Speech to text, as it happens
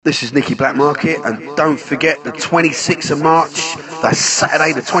This is Nicky Black Market, and don't forget the 26th of March, that's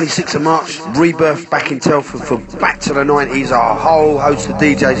Saturday the 26th of March, Rebirth back in Telford for Back to the 90s, a whole host of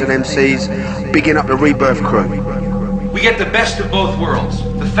DJs and MCs, bigging up the Rebirth crew. We get the best of both worlds.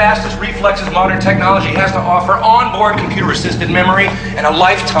 The fastest reflexes modern technology has to offer, onboard computer-assisted memory, and a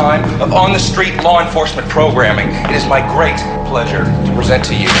lifetime of on-the-street law enforcement programming. It is my great pleasure to present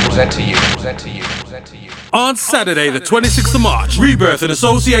to you. On Saturday, the 26th of March, Rebirth, in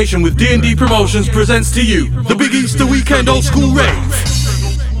association with D&D Promotions, presents to you the Big Easter Weekend Old School Rave.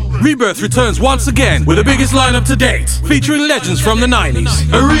 Rebirth returns once again with the biggest lineup to date, featuring legends from the 90s.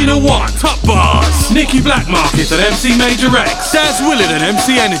 Arena 1, Top Bars, Nicky Black Market and MC Major X, Daz Willard and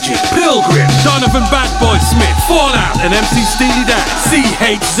MC Energy, Pilgrim, Donovan Bad Boy Smith, Fallout and MC Steely Dan,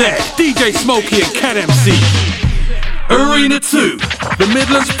 CHZ, DJ Smokey and Cat MC. Arena 2, the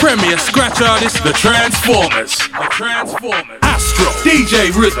Midlands premier scratch artist, The Transformers. Astro, DJ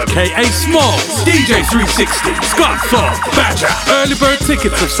Rhythm, K.A. Smalls, DJ 360, Scott Thorpe, Badger. Early bird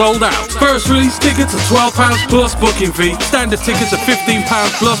tickets have sold out. First release tickets are £12 plus booking fee. Standard tickets are £15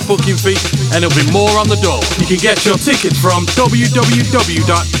 plus booking fee. And there'll be more on the door. You can get your ticket from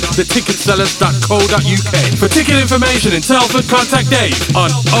www.theticketsellers.co.uk. For ticket information in Telford, contact Dave on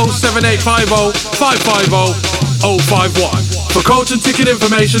 07850 550 051. For coach and ticket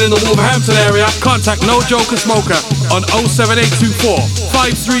information in the Wolverhampton area, contact No Joker Smoker on 07824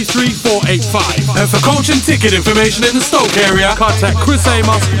 533 485. And for coach and ticket information in the Stoke area, contact Chris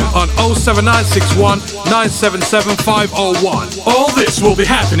Amos on 07961 977 501. All this will be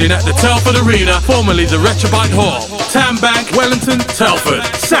happening at the Telford Arena, formerly the Retrobite Hall, Tambank, Wellington, Telford,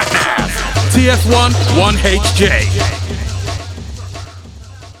 Satnav, TF1 1HJ.